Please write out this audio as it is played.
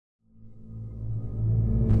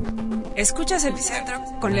Escuchas Epicentro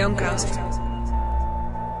con León Krause.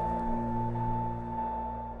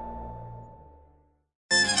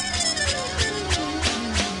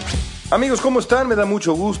 Amigos, ¿cómo están? Me da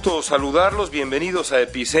mucho gusto saludarlos. Bienvenidos a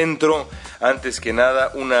Epicentro. Antes que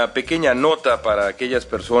nada, una pequeña nota para aquellas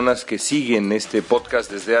personas que siguen este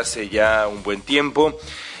podcast desde hace ya un buen tiempo.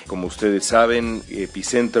 Como ustedes saben,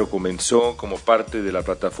 Epicentro comenzó como parte de la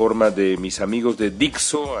plataforma de mis amigos de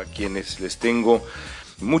Dixo, a quienes les tengo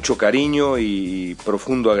mucho cariño y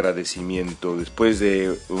profundo agradecimiento. Después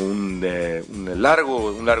de un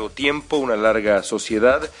largo tiempo, una larga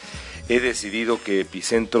sociedad, he decidido que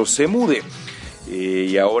Epicentro se mude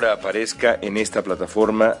y ahora aparezca en esta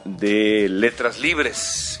plataforma de Letras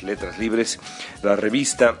Libres, la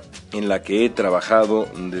revista en la que he trabajado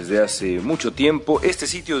desde hace mucho tiempo. Este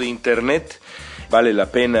sitio de internet, vale la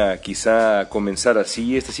pena quizá comenzar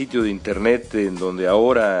así, este sitio de internet en donde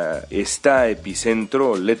ahora está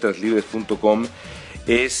Epicentro, letraslibres.com,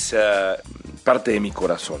 es parte de mi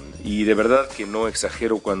corazón. Y de verdad que no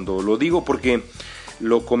exagero cuando lo digo, porque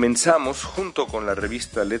lo comenzamos junto con la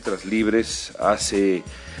revista Letras Libres hace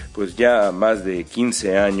pues ya más de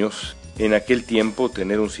 15 años. En aquel tiempo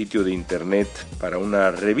tener un sitio de internet para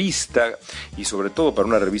una revista y sobre todo para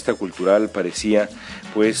una revista cultural parecía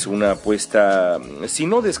pues una apuesta, si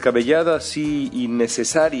no descabellada, sí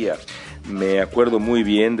innecesaria. Me acuerdo muy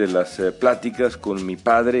bien de las pláticas con mi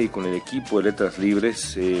padre y con el equipo de Letras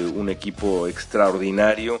Libres, un equipo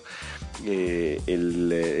extraordinario.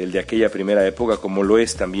 El de aquella primera época, como lo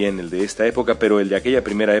es también el de esta época, pero el de aquella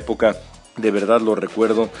primera época de verdad lo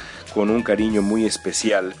recuerdo con un cariño muy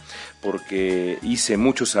especial, porque hice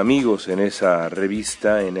muchos amigos en esa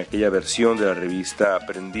revista, en aquella versión de la revista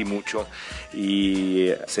aprendí mucho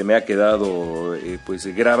y se me ha quedado pues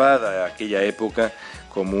grabada aquella época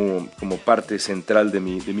como parte central de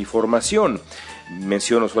mi formación.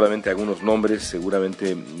 Menciono solamente algunos nombres,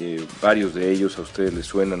 seguramente varios de ellos a ustedes les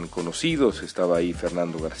suenan conocidos. Estaba ahí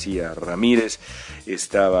Fernando García Ramírez,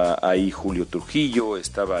 estaba ahí Julio Trujillo,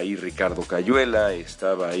 estaba ahí Ricardo Cayuela,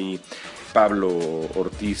 estaba ahí Pablo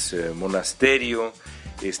Ortiz Monasterio,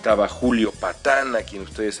 estaba Julio Patán, a quien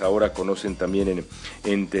ustedes ahora conocen también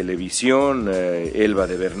en televisión, Elba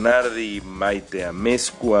de Bernardi, Maite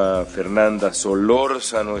Amezcua, Fernanda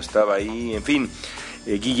Solórzano estaba ahí, en fin,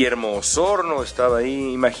 Guillermo Osorno estaba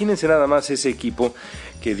ahí. Imagínense nada más ese equipo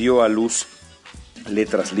que dio a luz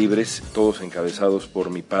Letras Libres, todos encabezados por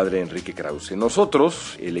mi padre Enrique Krause.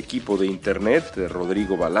 Nosotros, el equipo de internet, de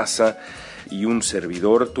Rodrigo Balaza y un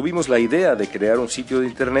servidor, tuvimos la idea de crear un sitio de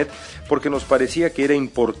internet porque nos parecía que era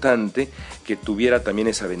importante que tuviera también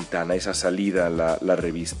esa ventana, esa salida la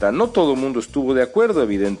revista. No todo el mundo estuvo de acuerdo,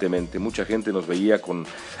 evidentemente. Mucha gente nos veía con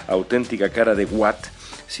auténtica cara de what,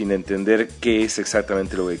 sin entender qué es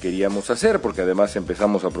exactamente lo que queríamos hacer, porque además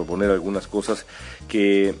empezamos a proponer algunas cosas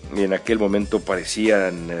que en aquel momento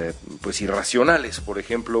parecían pues irracionales. Por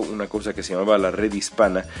ejemplo, una cosa que se llamaba la Red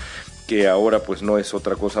Hispana, que ahora pues no es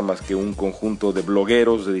otra cosa más que un conjunto de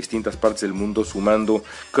blogueros de distintas partes del mundo sumando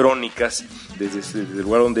crónicas desde el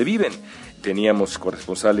lugar donde viven. Teníamos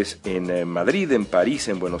corresponsales en Madrid, en París,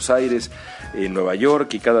 en Buenos Aires, en Nueva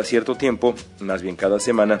York, y cada cierto tiempo, más bien cada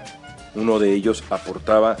semana, uno de ellos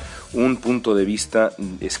aportaba un punto de vista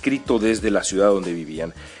escrito desde la ciudad donde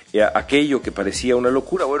vivían. Aquello que parecía una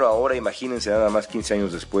locura, bueno, ahora imagínense nada más 15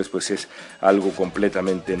 años después, pues es algo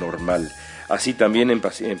completamente normal. Así también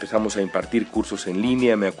empezamos a impartir cursos en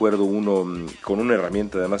línea. Me acuerdo uno con una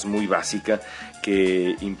herramienta además muy básica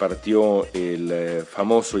que impartió el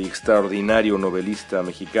famoso y extraordinario novelista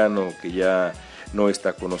mexicano que ya no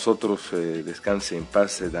está con nosotros, descanse en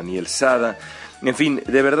paz, Daniel Sada. En fin,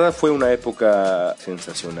 de verdad fue una época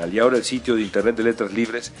sensacional. Y ahora el sitio de internet de Letras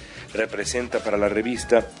Libres representa para la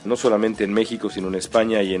revista, no solamente en México, sino en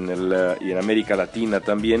España y en América Latina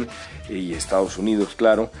también, y Estados Unidos,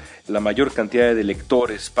 claro, la mayor cantidad de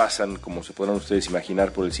lectores pasan, como se podrán ustedes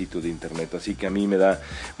imaginar, por el sitio de internet. Así que a mí me da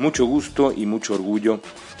mucho gusto y mucho orgullo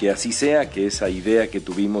que así sea, que esa idea que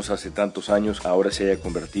tuvimos hace tantos años ahora se haya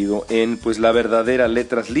convertido en pues la verdadera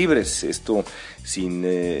Letras Libres. Esto sin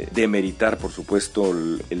demeritar, por supuesto,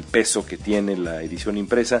 el peso que tiene la edición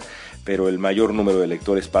impresa, pero el mayor número de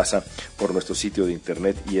lectores pasa por nuestro sitio de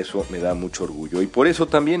internet y eso me da mucho orgullo. Y por eso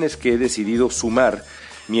también es que he decidido sumar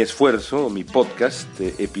mi esfuerzo, mi podcast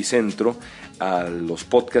Epicentro, a los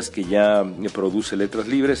podcasts que ya produce Letras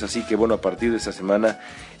Libres, así que bueno, a partir de esta semana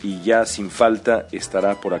y ya sin falta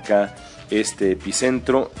estará por acá este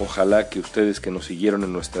epicentro. Ojalá que ustedes que nos siguieron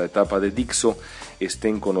en nuestra etapa de Dixo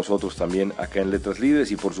estén con nosotros también acá en Letras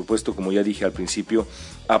Libres, y por supuesto, como ya dije al principio,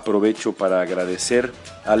 aprovecho para agradecer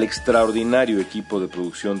al extraordinario equipo de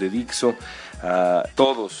producción de Dixo, a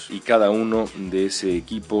todos y cada uno de ese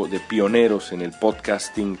equipo de pioneros en el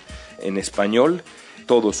podcasting en español,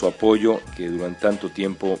 todo su apoyo que durante tanto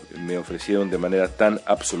tiempo me ofrecieron de manera tan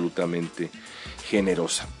absolutamente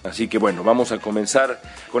generosa. Así que bueno, vamos a comenzar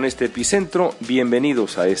con este epicentro.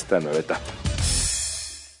 Bienvenidos a esta nueva etapa.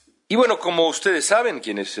 Y bueno, como ustedes saben,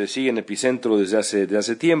 quienes siguen Epicentro desde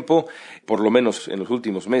hace tiempo, por lo menos en los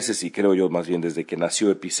últimos meses, y creo yo más bien desde que nació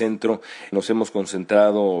Epicentro, nos hemos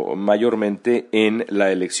concentrado mayormente en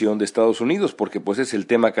la elección de Estados Unidos, porque pues es el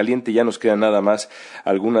tema caliente. Ya nos quedan nada más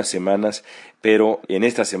algunas semanas, pero en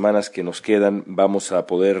estas semanas que nos quedan vamos a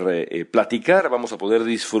poder platicar, vamos a poder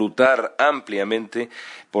disfrutar ampliamente,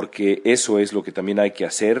 porque eso es lo que también hay que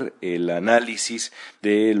hacer, el análisis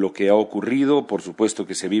de lo que ha ocurrido. Por supuesto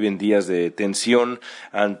que se viven días de tensión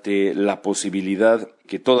ante la posibilidad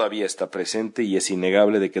que todavía está presente y es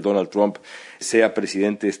innegable de que Donald Trump sea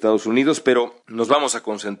presidente de Estados Unidos, pero nos vamos a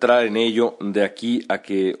concentrar en ello de aquí a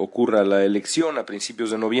que ocurra la elección a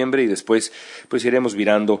principios de noviembre, y después pues iremos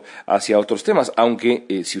virando hacia otros temas, aunque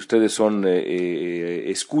si ustedes son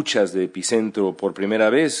escuchas de Epicentro por primera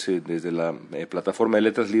vez desde la plataforma de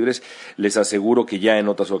Letras Libres, les aseguro que ya en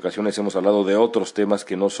otras ocasiones hemos hablado de otros temas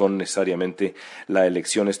que no son necesariamente la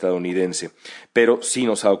elección estadounidense, pero sí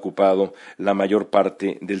nos ha ocupado la mayor parte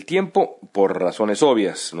del tiempo por razones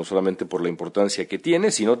obvias, no solamente por la importancia que tiene,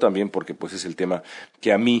 sino también porque pues es el tema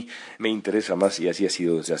que a mí me interesa más, y así ha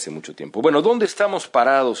sido desde hace mucho tiempo. Bueno, ¿dónde estamos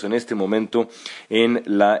parados en este momento en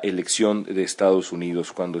la elección de Estados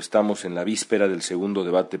Unidos? Cuando estamos en la víspera del segundo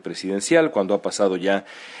debate presidencial, cuando ha pasado ya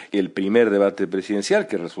el primer debate presidencial,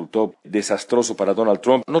 que resultó desastroso para Donald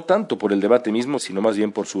Trump, no tanto por el debate mismo, sino más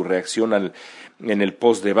bien por su reacción en el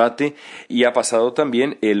postdebate, y ha pasado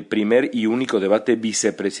también el primer y único debate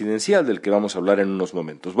vicepresidencial del que vamos a hablar en unos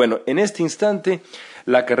momentos. Bueno, en este instante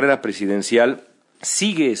la carrera presidencial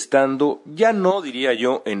sigue estando, ya no diría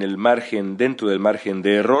yo dentro del margen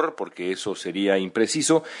de error, porque eso sería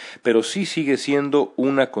impreciso, pero sí sigue siendo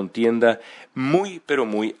una contienda muy, pero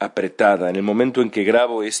muy apretada. En el momento en que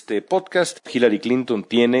grabo este podcast, Hillary Clinton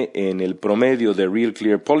tiene en el promedio de Real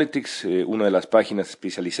Clear Politics, una de las páginas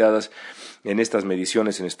especializadas en estas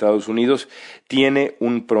mediciones en Estados Unidos, tiene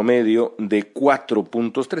un promedio de 4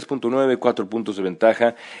 puntos, 3.9, 4 puntos de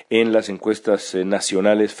ventaja en las encuestas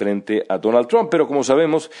nacionales frente a Donald Trump. Pero como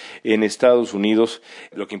sabemos, en Estados Unidos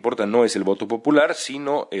lo que importa no es el voto popular,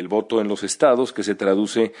 sino el voto en los estados, que se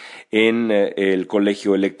traduce en el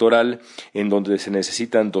colegio electoral, en donde se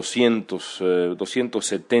necesitan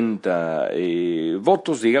 270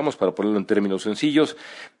 votos, digamos, para ponerlo en términos sencillos,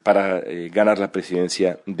 para ganar la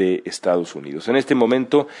presidencia de Estados Unidos. En este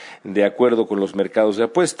momento, de acuerdo con los mercados de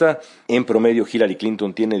apuesta, en promedio Hillary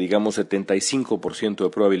Clinton tiene, digamos, 75% de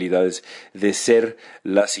probabilidades de ser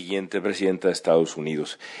la siguiente presidenta de Estados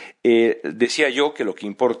Unidos. Decía yo que lo que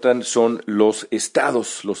importan son los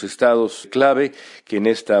estados clave, que en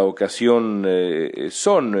esta ocasión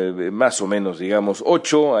son más o menos, digamos,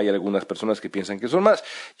 8, hay algunas personas que piensan que son más,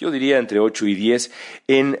 yo diría entre 8 y 10,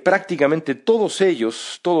 en prácticamente todos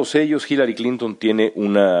ellos Hillary Clinton tiene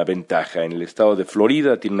una ventaja. En el estado de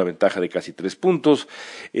Florida tiene una ventaja de casi 3 puntos,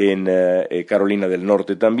 en Carolina del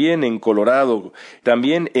Norte también, en Colorado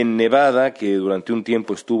también, en Nevada, que durante un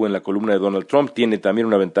tiempo estuvo en la columna de Donald Trump, tiene también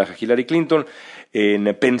una ventaja Hillary Clinton.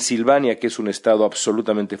 En Pensilvania, que es un estado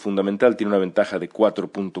absolutamente fundamental, tiene una ventaja de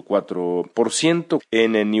 4.4%.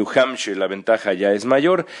 En New Hampshire la ventaja ya es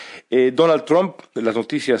mayor. Donald Trump, las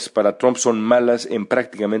noticias para Trump son malas en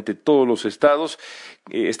prácticamente todos los estados.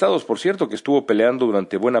 Estados, por cierto, que estuvo peleando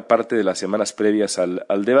durante buena parte de las semanas previas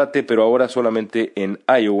al debate, pero ahora solamente en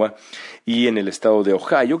Iowa y en el estado de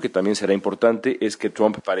Ohio, que también será importante, es que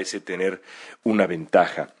Trump parece tener una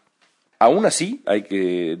ventaja. Aún así, hay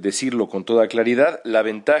que decirlo con toda claridad, la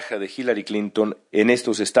ventaja de Hillary Clinton en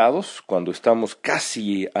estos estados, cuando estamos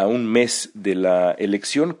casi a un mes de la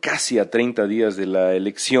elección, casi a 30 días de la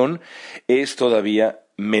elección, es todavía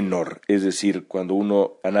menor. Es decir, cuando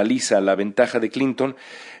uno analiza la ventaja de Clinton,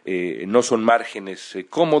 no son márgenes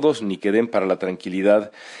cómodos ni que den para la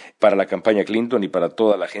tranquilidad para la campaña Clinton y para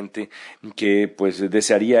toda la gente que pues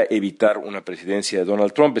desearía evitar una presidencia de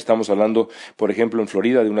Donald Trump. Estamos hablando, por ejemplo, en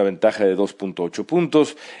Florida de una ventaja de 2.8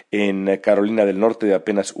 puntos, en Carolina del Norte de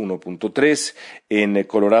apenas 1.3, en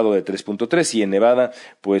Colorado de 3.3 y en Nevada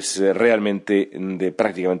pues realmente de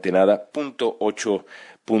prácticamente nada, 0.8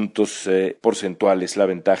 puntos porcentuales la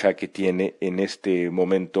ventaja que tiene en este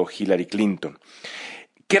momento Hillary Clinton.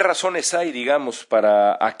 ¿Qué razones hay, digamos,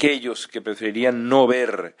 para aquellos que preferirían no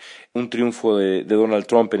ver un triunfo de Donald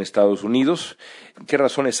Trump en Estados Unidos? ¿Qué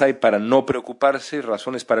razones hay para no preocuparse?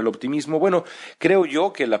 ¿Razones para el optimismo? Bueno, creo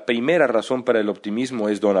yo que la primera razón para el optimismo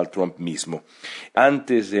es Donald Trump mismo.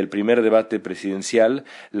 Antes del primer debate presidencial,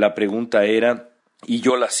 la pregunta era, y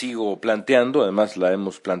yo la sigo planteando, además la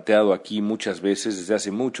hemos planteado aquí muchas veces desde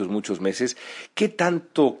hace muchos meses, ¿qué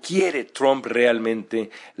tanto quiere Trump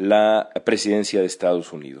realmente la presidencia de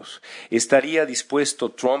Estados Unidos? ¿Estaría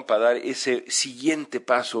dispuesto Trump a dar ese siguiente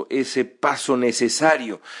paso, ese paso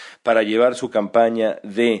necesario para llevar su campaña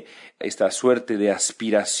de esta suerte de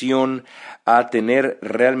aspiración a tener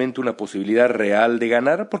realmente una posibilidad real de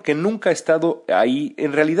ganar? Porque nunca ha estado ahí,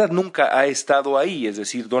 en realidad nunca ha estado ahí, es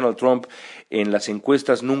decir, Donald Trump en las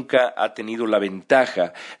encuestas nunca ha tenido la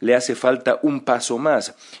ventaja, le hace falta un paso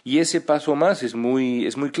más, y ese paso más es muy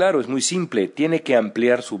claro, es muy simple, tiene que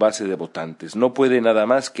ampliar su base de votantes, no puede nada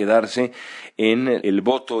más quedarse en el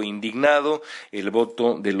voto indignado, el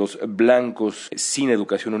voto de los blancos sin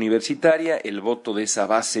educación universitaria, el voto de esa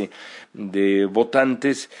base de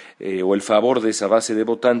votantes o el favor de esa base de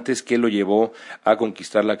votantes que lo llevó a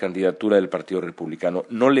conquistar la candidatura del Partido Republicano.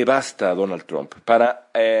 No le basta a Donald Trump. Para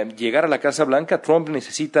llegar a la Casa Blanca, Trump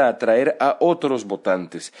necesita atraer a otros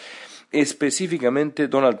votantes. Específicamente,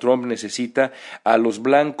 Donald Trump necesita a los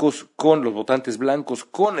votantes blancos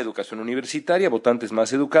con educación universitaria, votantes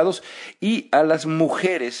más educados, y a las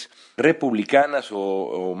mujeres republicanas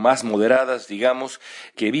o más moderadas, digamos,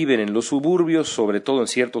 que viven en los suburbios, sobre todo en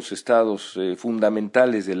ciertos estados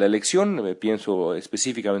fundamentales de la elección, pienso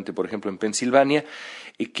específicamente, por ejemplo, en Pensilvania,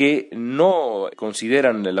 y que no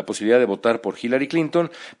consideran la posibilidad de votar por Hillary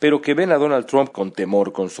Clinton, pero que ven a Donald Trump con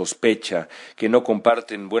temor, con sospecha, que no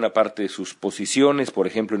comparten buena parte de sus posiciones, por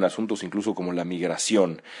ejemplo, en asuntos incluso como la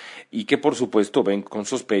migración, y que por supuesto ven con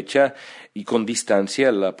sospecha y con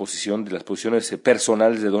distancia las posiciones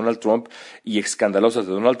personales de Donald Trump y escandalosas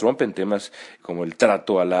de Donald Trump en temas como el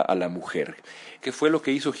trato a la mujer. ¿Qué fue lo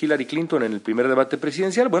que hizo Hillary Clinton en el primer debate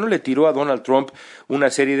presidencial? Bueno, le tiró a Donald Trump una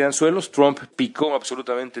serie de anzuelos. Trump picó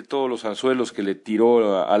absolutamente todos los anzuelos que le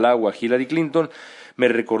tiró al agua a Hillary Clinton. Me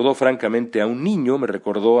recordó francamente a un niño, me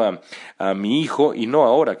recordó a mi hijo, y no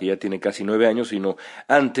ahora que ya tiene casi 9 años, sino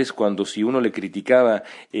antes, cuando si uno le criticaba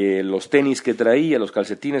los tenis que traía, los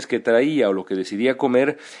calcetines que traía o lo que decidía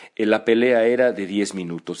comer, la pelea era de 10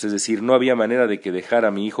 minutos. Es decir, no había manera de que dejara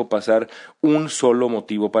a mi hijo pasar un solo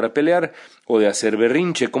motivo para pelear o de hacer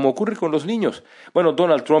berrinche, como ocurre con los niños. Bueno,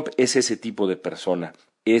 Donald Trump es ese tipo de persona.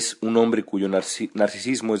 Es un hombre cuyo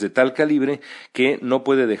narcisismo es de tal calibre que no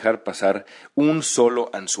puede dejar pasar un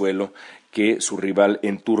solo anzuelo que su rival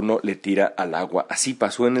en turno le tira al agua. Así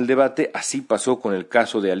pasó en el debate, así pasó con el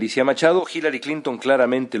caso de Alicia Machado. Hillary Clinton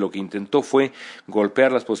claramente lo que intentó fue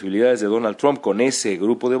golpear las posibilidades de Donald Trump con ese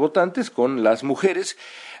grupo de votantes, con las mujeres,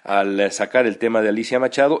 al sacar el tema de Alicia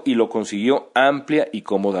Machado, y lo consiguió amplia y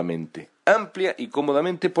cómodamente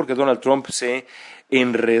porque Donald Trump se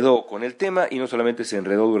enredó con el tema, y no solamente se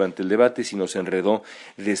enredó durante el debate, sino se enredó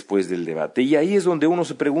después del debate. Y ahí es donde uno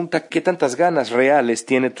se pregunta qué tantas ganas reales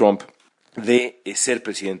tiene Trump de ser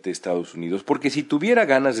presidente de Estados Unidos, porque si tuviera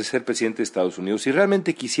ganas de ser presidente de Estados Unidos, si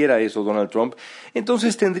realmente quisiera eso Donald Trump,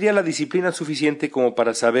 entonces tendría la disciplina suficiente como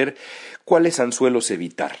para saber cuáles anzuelos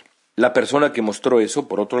evitar. La persona que mostró eso,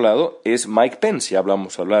 por otro lado, es Mike Pence. Ya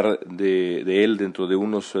vamos a hablar de él dentro de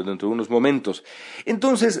unos momentos.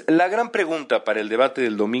 Entonces, la gran pregunta para el debate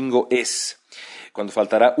del domingo es, cuando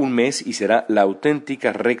faltará un mes y será la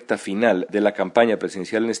auténtica recta final de la campaña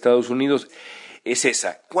presidencial en Estados Unidos, es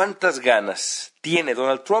esa: ¿cuántas ganas tiene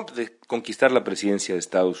Donald Trump de conquistar la presidencia de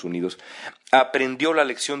Estados Unidos? Aprendió la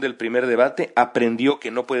lección del primer debate, aprendió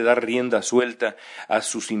que no puede dar rienda suelta a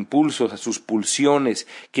sus impulsos, a sus pulsiones,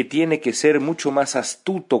 que tiene que ser mucho más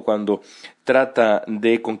astuto cuando trata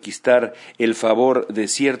de conquistar el favor de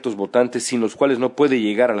ciertos votantes sin los cuales no puede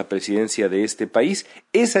llegar a la presidencia de este país.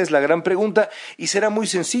 Esa es la gran pregunta, y será muy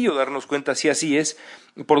sencillo darnos cuenta si así es,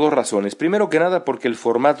 por dos razones. Primero que nada, porque el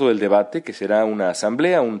formato del debate, que será una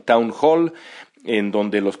asamblea, un town hall, en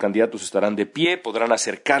donde los candidatos estarán de pie, podrán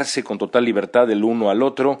acercarse con total libertad el uno al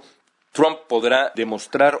otro, Trump podrá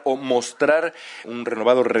demostrar o mostrar un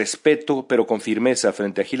renovado respeto, pero con firmeza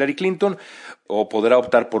frente a Hillary Clinton, o podrá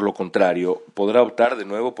optar por lo contrario, podrá optar de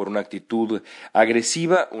nuevo por una actitud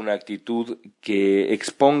agresiva, una actitud que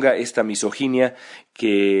exponga esta misoginia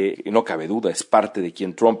que no cabe duda es parte de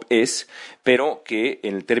quien Trump es, pero que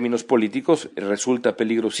en términos políticos resulta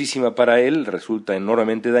peligrosísima para él, resulta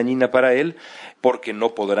enormemente dañina para él, porque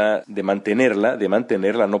no podrá de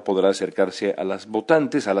mantenerla no podrá acercarse a las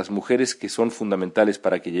votantes, a las mujeres que son fundamentales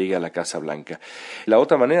para que llegue a la Casa Blanca. La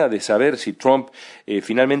otra manera de saber si Trump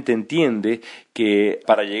finalmente entiende que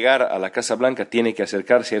para llegar a la Casa Blanca tiene que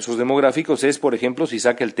acercarse a esos demográficos es, por ejemplo, si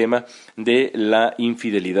saca el tema de la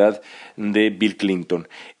infidelidad de Bill Clinton.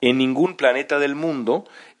 En ningún planeta del mundo,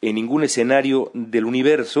 en ningún escenario del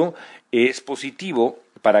universo, es positivo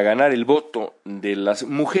para ganar el voto de las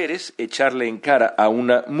mujeres echarle en cara a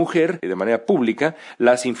una mujer de manera pública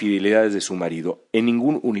las infidelidades de su marido. En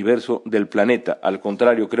ningún universo del planeta. Al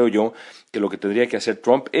contrario, creo yo que lo que tendría que hacer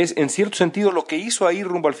Trump es, en cierto sentido, lo que hizo ahí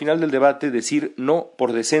rumbo al final del debate, decir no,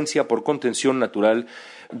 por decencia, por contención natural,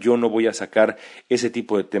 yo no voy a sacar ese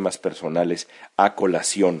tipo de temas personales a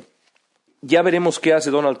colación. Ya veremos qué hace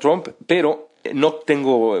Donald Trump, pero no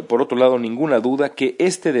tengo, por otro lado, ninguna duda que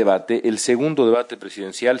este debate, el segundo debate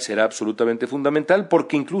presidencial, será absolutamente fundamental,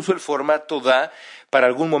 porque incluso el formato da para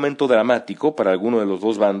algún momento dramático, para alguno de los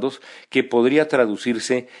dos bandos, que podría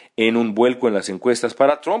traducirse en un vuelco en las encuestas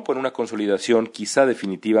para Trump o en una consolidación quizá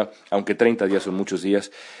definitiva, aunque 30 días son muchos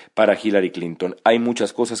días, para Hillary Clinton. Hay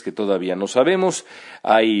muchas cosas que todavía no sabemos,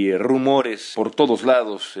 hay rumores por todos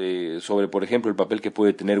lados sobre, por ejemplo, el papel que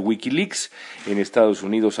puede tener WikiLeaks. En Estados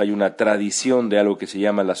Unidos hay una tradición de algo que se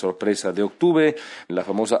llama la sorpresa de octubre, la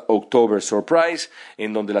famosa October Surprise,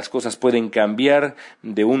 en donde las cosas pueden cambiar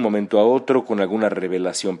de un momento a otro con alguna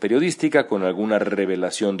revelación periodística, con alguna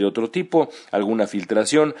revelación de otro tipo, alguna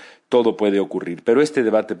filtración, todo puede ocurrir. Pero este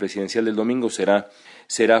debate presidencial del domingo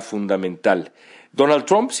será fundamental. Donald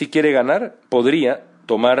Trump, si quiere ganar, podría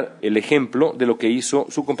tomar el ejemplo de lo que hizo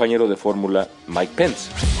su compañero de fórmula Mike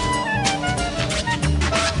Pence.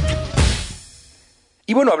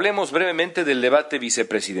 Y bueno, hablemos brevemente del debate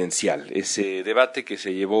vicepresidencial, ese debate que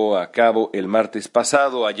se llevó a cabo el martes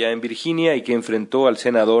pasado allá en Virginia y que enfrentó al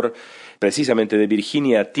senador precisamente de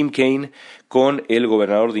Virginia, Tim Kaine, con el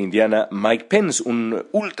gobernador de Indiana, Mike Pence, un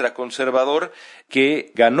ultraconservador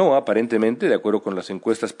que ganó aparentemente, de acuerdo con las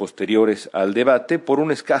encuestas posteriores al debate, por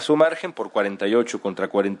un escaso margen, por 48 contra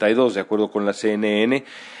 42, de acuerdo con la CNN,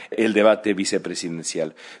 el debate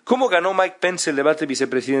vicepresidencial. ¿Cómo ganó Mike Pence el debate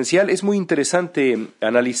vicepresidencial? Es muy interesante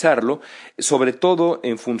analizarlo, sobre todo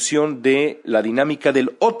en función de la dinámica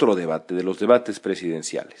del otro debate, de los debates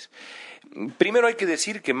presidenciales. Primero hay que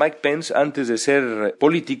decir que Mike Pence, antes de ser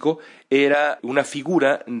político, era una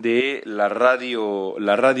figura de la radio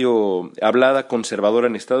hablada conservadora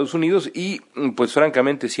en Estados Unidos y, pues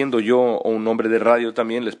francamente, siendo yo un hombre de radio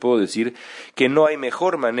también, les puedo decir que no hay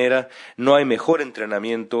mejor manera, no hay mejor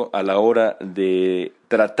entrenamiento a la hora de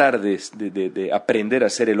tratar de aprender a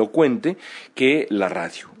ser elocuente que la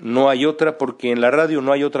radio. No hay otra, porque en la radio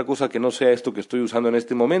no hay otra cosa que no sea esto que estoy usando en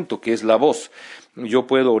este momento, que es la voz. Yo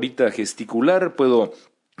puedo ahorita gesticular, puedo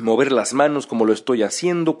mover las manos como lo estoy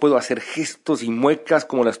haciendo, puedo hacer gestos y muecas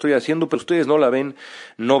como la estoy haciendo, pero ustedes no la ven,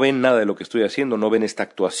 no ven nada de lo que estoy haciendo, no ven esta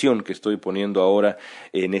actuación que estoy poniendo ahora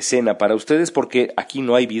en escena para ustedes, porque aquí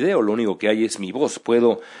no hay video, lo único que hay es mi voz.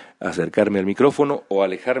 Puedo acercarme al micrófono o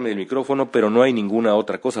alejarme del micrófono, pero no hay ninguna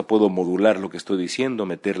otra cosa. Puedo modular lo que estoy diciendo,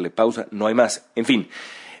 meterle pausa, no hay más. En fin,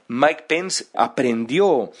 Mike Pence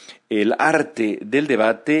aprendió el arte del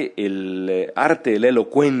debate, el arte de la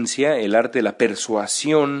elocuencia, el arte de la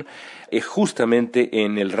persuasión, justamente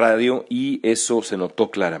en el radio, y eso se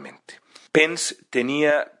notó claramente. Pence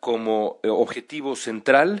tenía como objetivo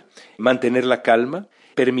central mantener la calma,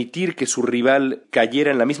 permitir que su rival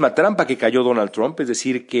cayera en la misma trampa que cayó Donald Trump, es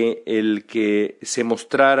decir, que el que se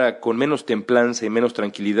mostrara con menos templanza y menos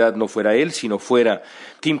tranquilidad no fuera él, sino fuera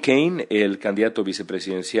Tim Kaine, el candidato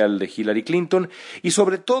vicepresidencial de Hillary Clinton, y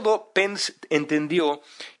sobre todo Pence entendió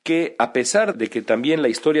que, a pesar de que también la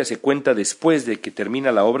historia se cuenta después de que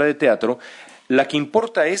termina la obra de teatro, la que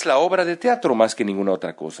importa es la obra de teatro más que ninguna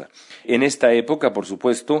otra cosa. En esta época, por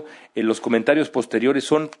supuesto, los comentarios posteriores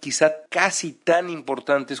son quizá casi tan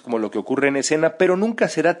importantes como lo que ocurre en escena, pero nunca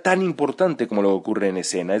será tan importante como lo que ocurre en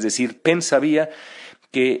escena. Es decir, Pence sabía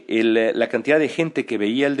que la cantidad de gente que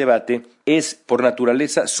veía el debate es por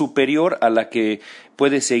naturaleza superior a la que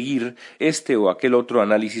puede seguir este o aquel otro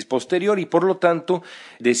análisis posterior y por lo tanto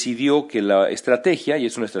decidió que la estrategia, y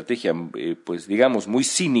es una estrategia pues digamos muy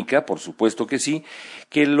cínica, por supuesto que sí,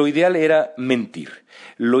 que lo ideal era mentir.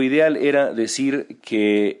 Lo ideal era decir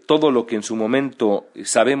que todo lo que en su momento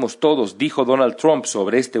sabemos todos dijo Donald Trump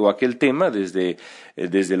sobre este o aquel tema, desde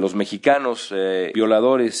los mexicanos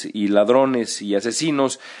violadores y ladrones y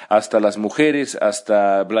asesinos, hasta las mujeres,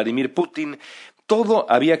 hasta Vladimir Putin, todo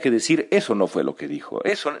había que decir, eso no fue lo que dijo,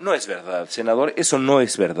 eso no es verdad, senador, eso no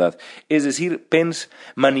es verdad. Es decir, Pence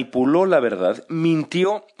manipuló la verdad,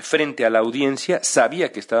 mintió frente a la audiencia,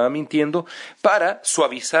 sabía que estaba mintiendo, para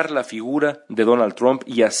suavizar la figura de Donald Trump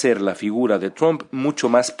y hacer la figura de Trump mucho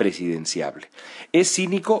más presidenciable. ¿Es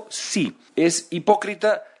cínico? Sí. ¿Es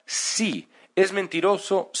hipócrita? Sí. ¿Es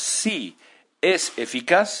mentiroso? Sí. ¿Es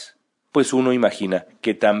eficaz? Pues uno imagina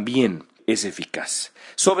que también es eficaz.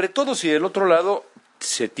 Sobre todo si del otro lado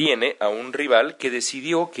se tiene a un rival que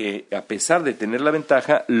decidió que, a pesar de tener la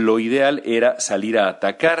ventaja, lo ideal era salir a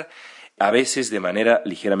atacar, a veces de manera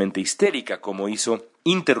ligeramente histérica, como hizo,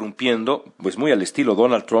 interrumpiendo, pues muy al estilo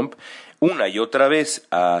Donald Trump, una y otra vez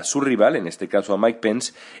a su rival, en este caso a Mike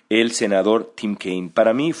Pence, el senador Tim Kaine.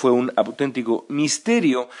 Para mí fue un auténtico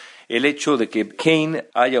misterio el hecho de que Kaine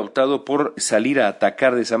haya optado por salir a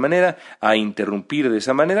atacar de esa manera, a interrumpir de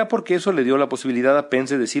esa manera, porque eso le dio la posibilidad a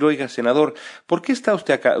Pence de decir, oiga, senador, ¿por qué está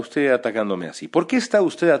usted atacándome así? ¿Por qué está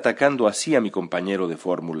usted atacando así a mi compañero de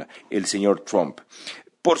fórmula, el señor Trump?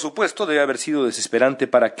 Por supuesto, debe haber sido desesperante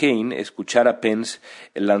para Kaine escuchar a Pence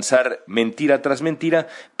lanzar mentira tras mentira,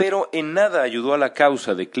 pero en nada ayudó a la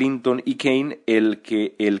causa de Clinton y Kaine el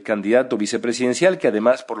que el candidato vicepresidencial, que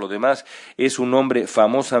además por lo demás es un hombre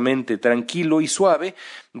famosamente tranquilo y suave,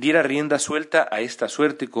 diera rienda suelta a esta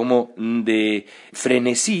suerte como de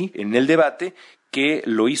frenesí en el debate, que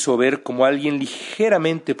lo hizo ver como alguien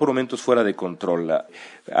ligeramente por momentos fuera de control.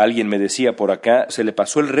 Alguien me decía por acá, se le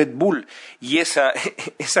pasó el Red Bull, y esa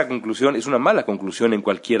conclusión es una mala conclusión en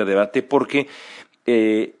cualquier debate, porque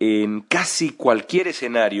en casi cualquier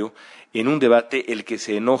escenario, en un debate, el que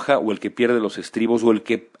se enoja o el que pierde los estribos o el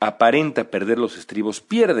que aparenta perder los estribos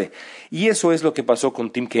pierde. Y eso es lo que pasó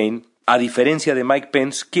con Tim Kaine, a diferencia de Mike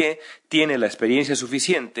Pence, que tiene la experiencia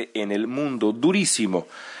suficiente en el mundo durísimo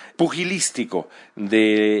pugilístico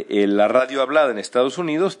de la radio hablada en Estados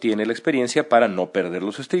Unidos, tiene la experiencia para no perder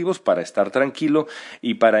los estribos, para estar tranquilo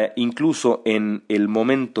y para incluso en el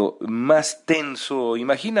momento más tenso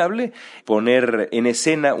imaginable poner en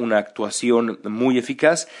escena una actuación muy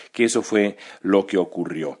eficaz, que eso fue lo que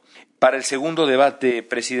ocurrió. Para el segundo debate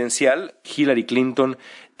presidencial, Hillary Clinton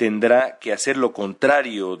tendrá que hacer lo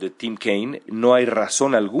contrario de Tim Kaine. No hay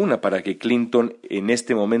razón alguna para que Clinton en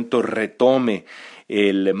este momento retome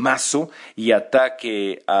el mazo y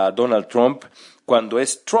ataque a Donald Trump, cuando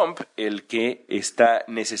es Trump el que está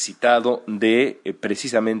necesitado de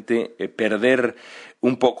precisamente perder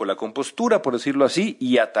un poco la compostura, por decirlo así,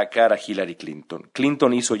 y atacar a Hillary Clinton.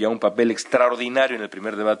 Clinton hizo ya un papel extraordinario en el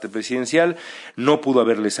primer debate presidencial, no pudo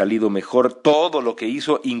haberle salido mejor todo lo que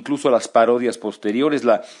hizo, incluso las parodias posteriores,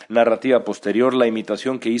 la narrativa posterior, la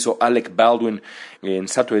imitación que hizo Alec Baldwin en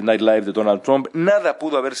Saturday Night Live de Donald Trump, nada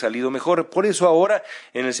pudo haber salido mejor. Por eso ahora,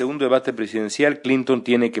 en el segundo debate presidencial, Clinton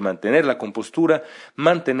tiene que mantener la compostura,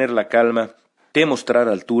 mantener la calma, demostrar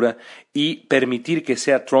altura y permitir que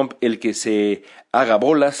sea Trump el que se haga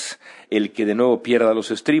bolas, el que de nuevo pierda los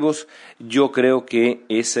estribos. Yo creo que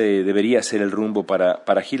ese debería ser el rumbo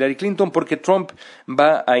para Hillary Clinton, porque Trump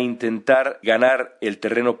va a intentar ganar el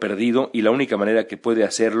terreno perdido y la única manera que puede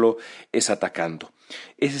hacerlo es atacando.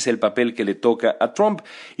 Ese es el papel que le toca a Trump,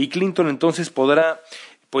 y Clinton entonces podrá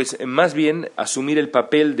pues más bien asumir el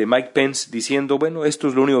papel de Mike Pence diciendo, bueno, esto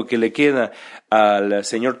es lo único que le queda al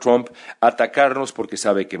señor Trump, atacarnos porque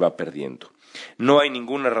sabe que va perdiendo. No hay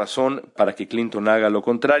ninguna razón para que Clinton haga lo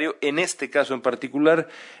contrario. En este caso en particular,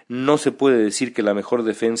 no se puede decir que la mejor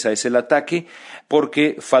defensa es el ataque,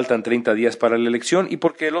 porque faltan 30 días para la elección y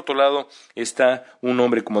porque del otro lado está un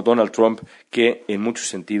hombre como Donald Trump, que en muchos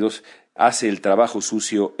sentidos hace el trabajo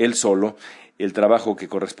sucio él solo. El trabajo que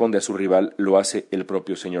corresponde a su rival lo hace el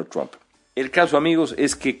propio señor Trump. El caso, amigos,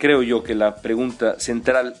 es que creo yo que la pregunta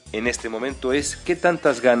central en este momento es ¿qué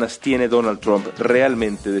tantas ganas tiene Donald Trump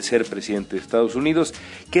realmente de ser presidente de Estados Unidos?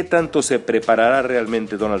 ¿Qué tanto se preparará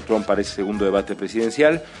realmente Donald Trump para ese segundo debate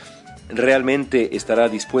presidencial? ¿Realmente estará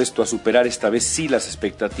dispuesto a superar esta vez sí las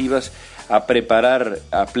expectativas, a preparar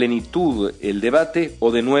a plenitud el debate,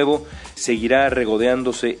 o de nuevo seguirá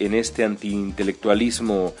regodeándose en este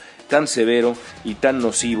antiintelectualismo tan severo y tan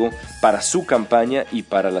nocivo para su campaña y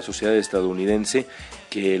para la sociedad estadounidense,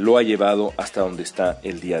 que lo ha llevado hasta donde está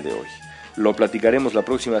el día de hoy? lo platicaremos la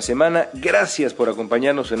próxima semana. Gracias por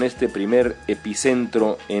acompañarnos en este primer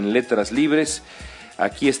epicentro en Letras Libres.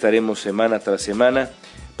 Aquí estaremos semana tras semana.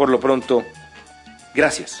 Por lo pronto,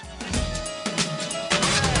 gracias.